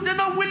shoes. They're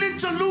not willing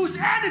to lose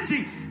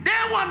anything.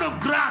 They want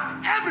to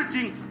grab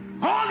everything,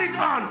 hold it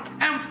on,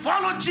 and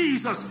follow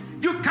Jesus.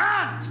 You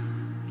can't.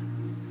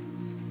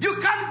 You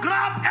can't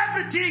grab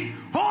everything,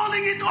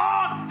 holding it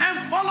on and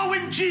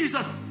following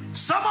Jesus.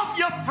 Some of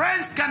your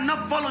friends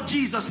cannot follow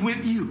Jesus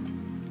with you.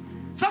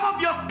 Some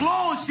of your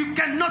clothes, you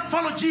cannot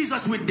follow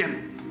Jesus with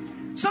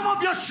them. Some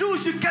of your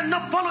shoes, you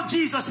cannot follow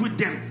Jesus with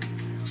them.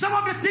 Some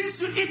of the things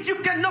you eat, you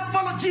cannot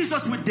follow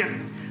Jesus with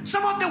them.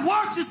 Some of the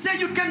words you say,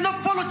 you cannot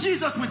follow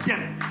Jesus with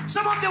them.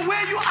 Some of the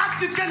way you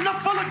act, you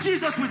cannot follow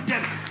Jesus with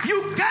them.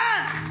 You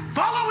can.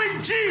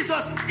 Following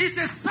Jesus is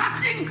a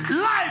certain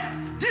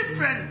life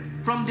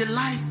different from the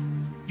life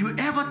you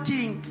ever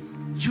think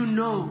you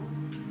know.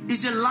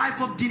 It's a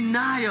life of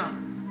denial.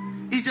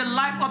 It's a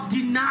life of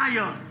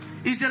denial.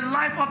 It's a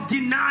life of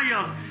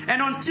denial.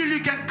 And until you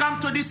can come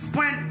to this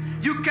point,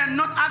 You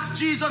cannot ask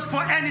Jesus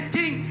for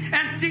anything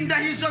and think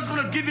that he's just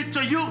going to give it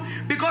to you,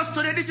 because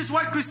today this is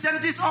what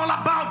Christianity is all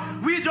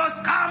about. We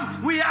just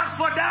come, we ask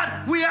for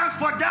that, we ask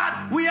for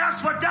that, we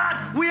ask for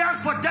that, we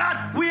ask for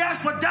that, we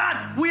ask for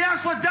that, we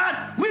ask for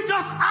that. We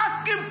just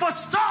ask him for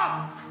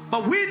stuff,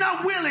 but we're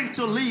not willing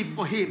to live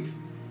for him.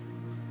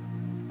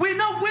 We're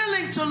not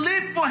willing to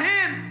live for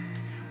him.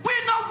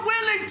 We're not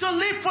willing to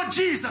live for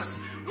Jesus.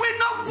 We're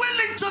not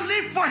willing to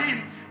live for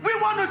him. We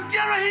want to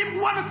carry him.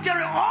 We want to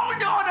carry all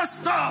the other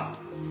stuff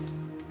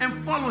and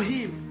follow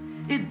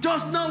him. It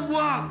does not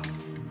work.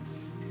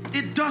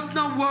 It does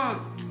not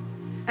work.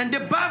 And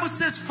the Bible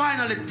says,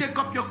 finally, take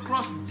up your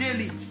cross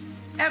daily.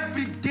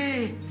 Every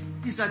day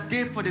is a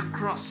day for the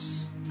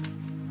cross.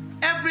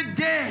 Every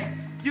day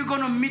you're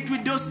going to meet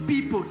with those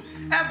people.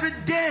 Every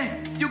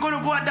day you're going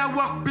to go at that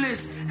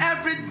workplace.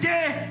 Every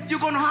day you're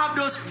going to have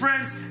those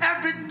friends.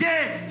 Every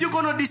day you're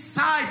going to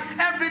decide.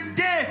 Every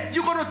day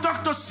you're going to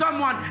talk to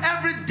someone.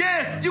 Every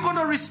day you're going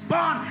to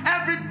respond.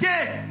 Every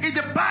day.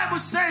 The Bible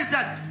says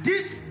that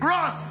this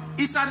cross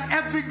is an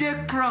everyday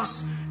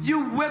cross.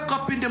 You wake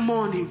up in the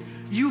morning.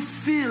 You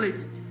feel it.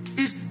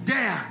 It's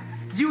there.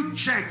 You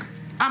check.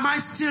 Am I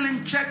still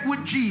in check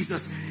with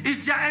Jesus?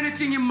 Is there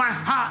anything in my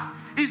heart?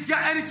 Is there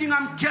anything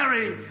I'm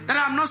carrying that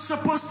I'm not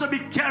supposed to be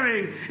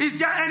carrying? Is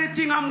there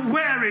anything I'm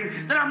wearing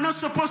that I'm not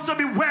supposed to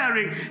be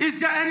wearing? Is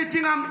there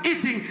anything I'm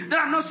eating that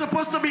I'm not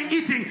supposed to be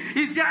eating?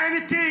 Is there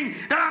anything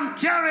that I'm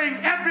carrying?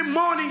 Every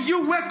morning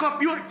you wake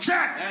up, you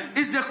check.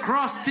 Is the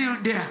cross still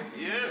there?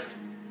 Yeah.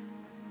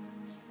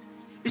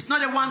 It's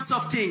not a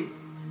once-off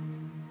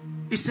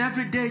thing. It's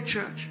every day,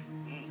 church.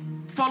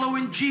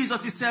 Following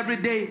Jesus is every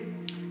day.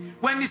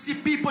 When you see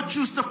people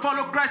choose to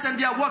follow Christ and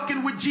they are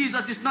walking with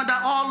Jesus, it's not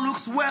that all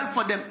looks well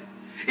for them.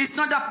 It's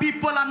not that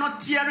people are not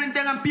tearing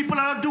them and people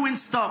are not doing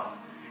stuff.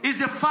 It's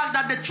the fact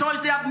that the choice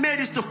they have made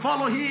is to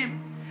follow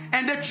him.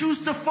 And they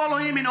choose to follow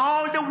him in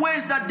all the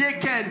ways that they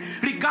can.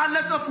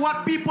 Regardless of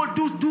what people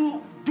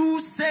do,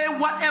 say,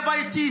 whatever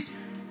it is,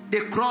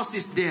 the cross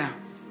is there.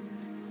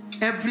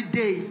 Every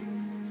day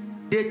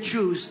they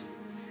choose.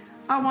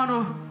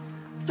 I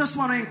just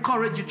want to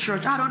encourage you,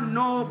 church. I don't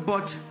know,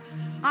 but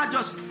I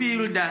just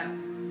feel that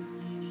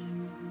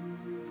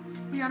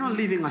we are not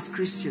living as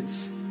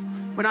Christians.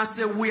 When I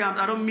say we are,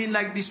 I don't mean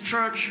like this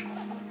church.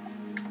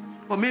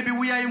 Or maybe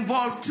we are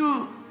involved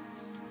too.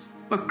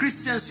 But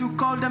Christians who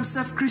call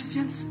themselves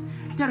Christians,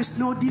 there is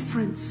no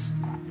difference.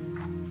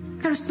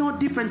 There is no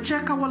difference.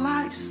 Check our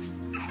lives.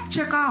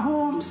 Check our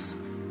homes.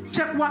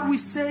 Check what we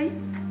say.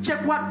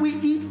 Check what we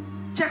eat.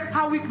 Check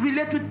how we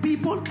relate with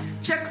people.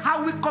 Check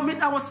how we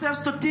commit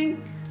ourselves to things.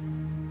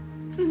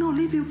 We're not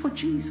living for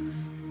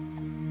Jesus.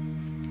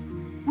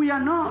 We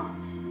are not.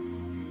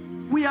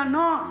 We are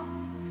not.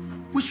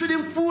 We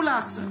shouldn't fool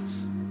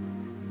ourselves.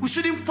 We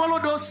shouldn't follow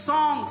those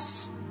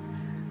songs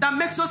that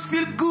makes us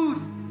feel good.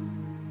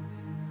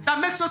 That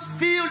makes us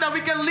feel that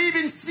we can live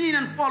in sin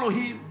and follow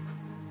him.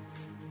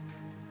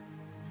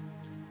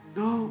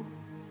 No.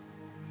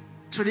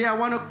 Today I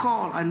want to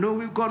call. I know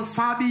we've gone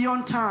far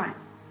beyond time.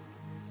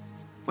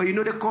 But you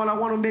know the call I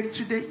want to make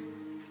today?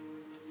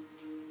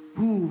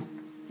 Who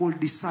will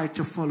decide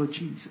to follow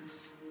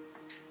Jesus?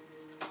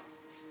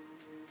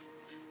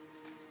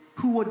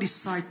 Who will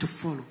decide to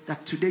follow?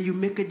 That today you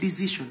make a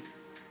decision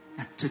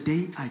that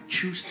today I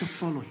choose to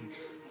follow him.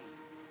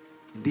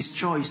 And this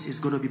choice is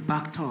going to be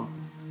backed up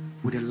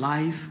with a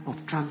life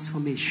of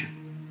transformation.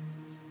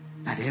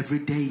 That every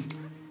day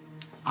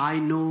I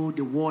know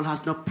the world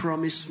has not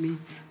promised me,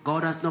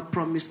 God has not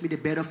promised me the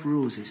bed of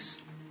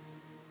roses.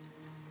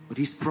 But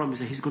he's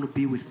promised that he's going to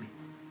be with me.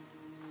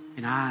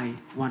 And I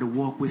want to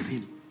walk with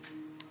him.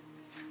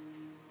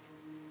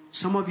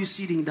 Some of you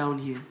sitting down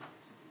here,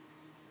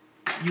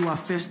 you are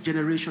first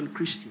generation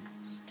Christians.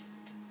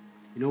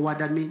 You know what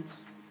that means?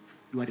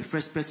 You are the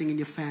first person in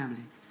your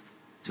family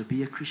to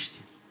be a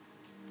Christian.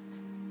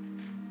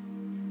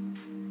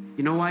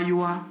 You know why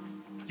you are?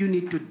 You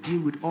need to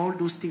deal with all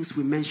those things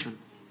we mentioned,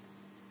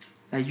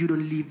 that you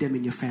don't leave them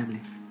in your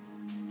family.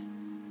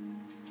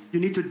 You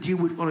need to deal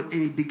with all, and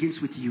it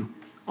begins with you.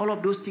 All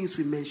of those things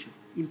we mentioned,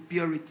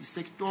 impurity,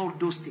 sex, all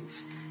those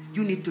things,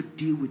 you need to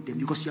deal with them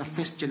because you are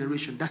first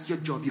generation. That's your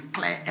job. You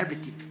clear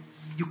everything.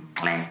 You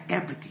clear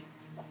everything.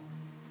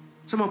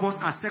 Some of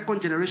us are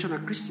second generation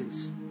of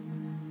Christians.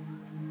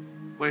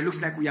 But it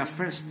looks like we are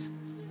first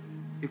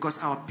because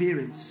our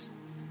parents,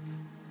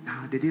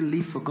 they didn't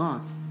live for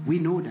God. We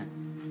know that.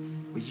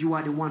 But you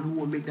are the one who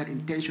will make that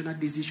intentional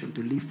decision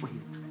to live for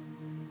him.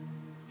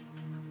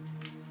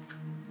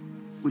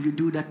 Will you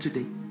do that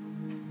today?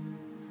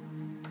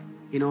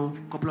 You know,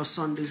 a couple of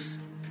Sundays,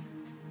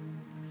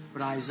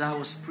 Brother Isaiah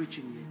was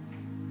preaching here,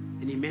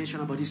 and he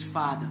mentioned about his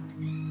father.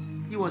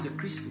 He was a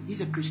Christian.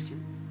 He's a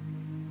Christian.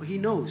 But he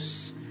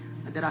knows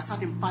that there are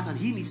certain patterns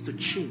he needs to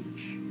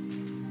change.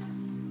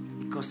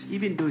 Because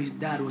even though his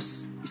dad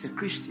is a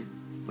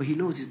Christian, but he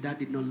knows his dad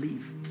did not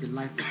live the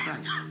life of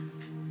Christ.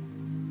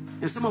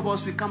 And some of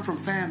us, we come from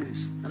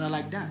families that are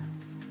like that.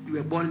 You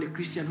were born in a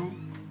Christian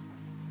home.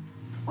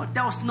 But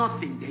there was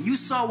nothing there. You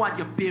saw what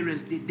your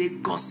parents did. They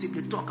gossip,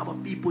 they talk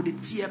about people, they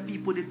tear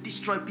people, they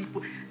destroy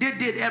people. They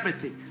did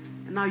everything.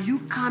 And now you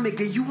come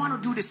again, you want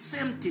to do the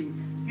same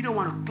thing. You don't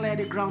want to clear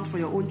the ground for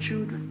your own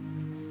children.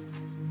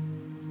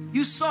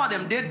 You saw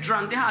them, they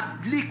drank, they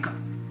had liquor.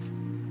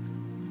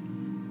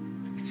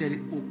 He said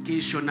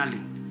occasionally.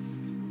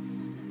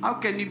 How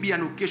can you be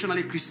an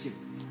occasionally Christian?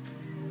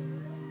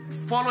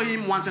 Follow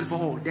him once and for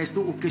all. There's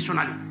no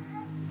occasionally.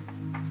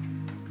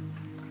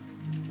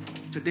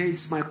 Today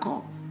is my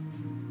call.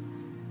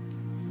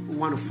 Who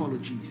want to follow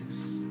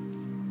Jesus?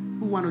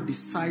 Who want to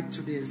decide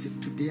today and say,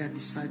 today I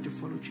decide to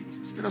follow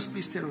Jesus? Let us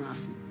please stand on our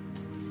feet.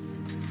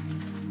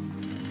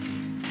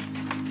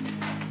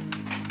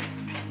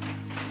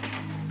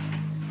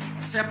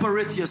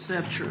 Separate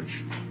yourself,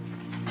 church.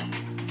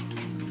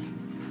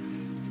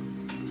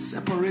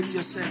 Separate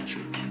yourself,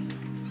 church.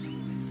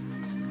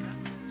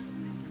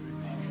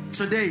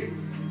 Today,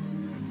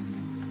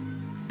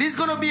 this is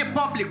going to be a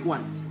public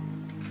one.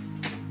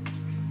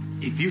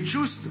 If you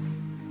choose to.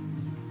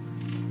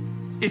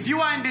 If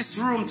you are in this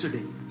room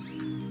today,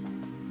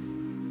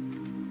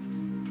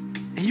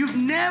 and you've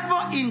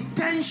never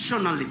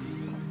intentionally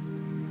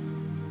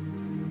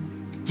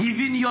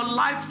given your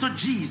life to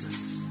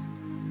Jesus,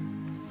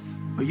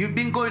 or you've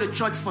been going to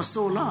church for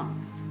so long,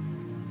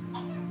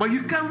 but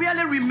you can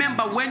really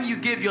remember when you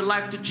gave your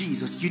life to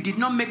Jesus, you did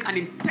not make an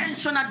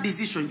intentional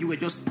decision, you were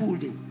just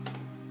pulled in.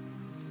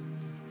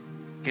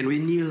 Can we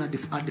kneel at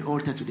the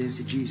altar today and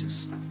say,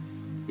 Jesus,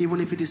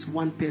 even if it is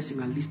one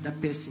person, at least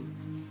that person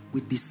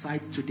will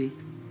decide today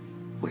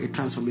for a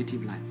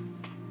transformative life.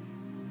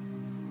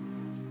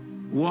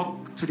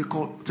 Walk to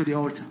the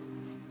altar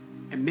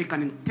and make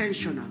an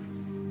intentional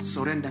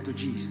surrender to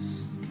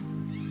Jesus.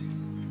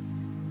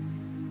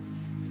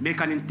 Make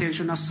an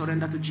intentional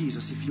surrender to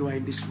Jesus if you are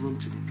in this room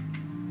today.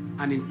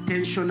 An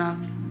intentional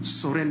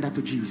surrender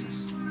to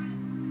Jesus.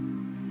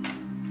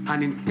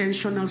 An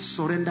intentional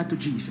surrender to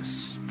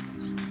Jesus.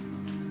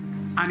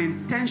 An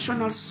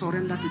intentional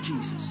surrender to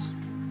Jesus.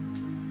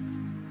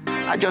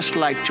 I just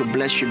like to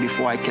bless you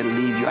before I can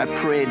leave you. I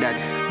pray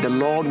that the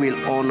Lord will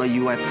honor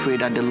you. I pray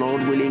that the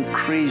Lord will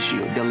increase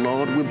you. The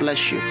Lord will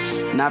bless you.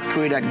 And I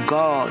pray that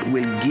God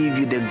will give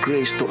you the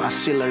grace to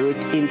accelerate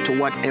into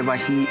whatever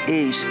He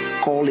is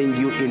calling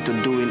you into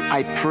doing.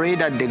 I pray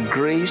that the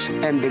grace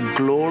and the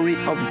glory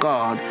of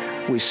God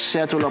will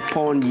settle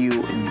upon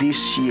you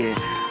this year.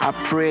 I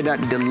pray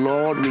that the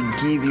Lord will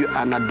give you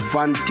an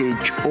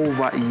advantage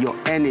over your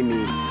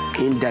enemy.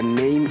 In the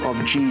name of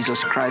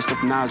Jesus Christ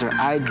of Nazareth,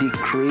 I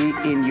decree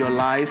in your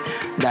life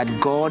that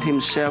God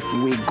Himself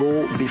will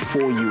go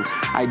before you.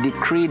 I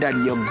decree that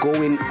your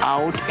going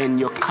out and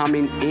your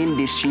coming in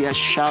this year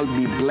shall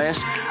be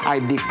blessed. I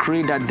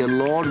decree that the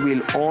Lord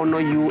will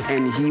honor you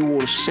and He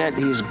will set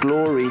His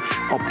glory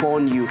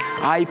upon you.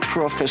 I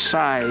prophesy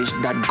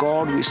that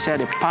God will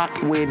set a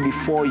pathway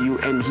before you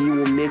and He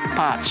will make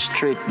paths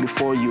straight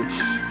before you.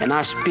 And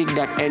I speak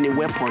that any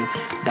weapon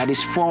that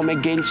is formed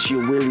against you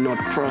will not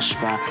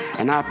prosper.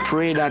 And I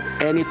pray that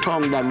any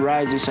tongue that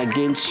rises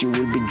against you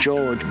will be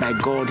judged by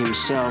God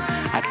Himself.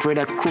 I pray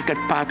that crooked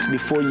paths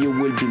before you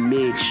will be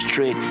made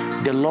straight.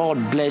 The Lord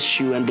bless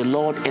you and the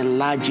Lord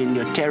enlarge in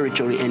your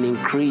territory and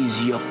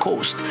increase your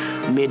coast.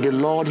 May the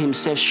Lord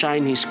Himself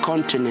shine His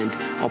countenance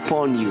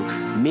upon you.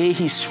 May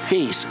His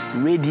face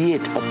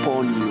radiate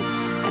upon you.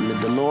 And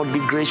may the Lord be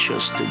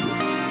gracious to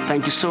you.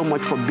 Thank you so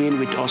much for being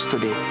with us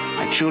today.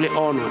 I truly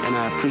honor and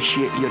I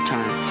appreciate your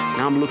time.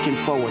 And I'm looking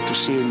forward to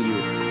seeing you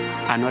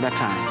another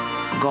time.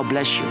 God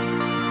bless you.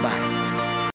 Bye.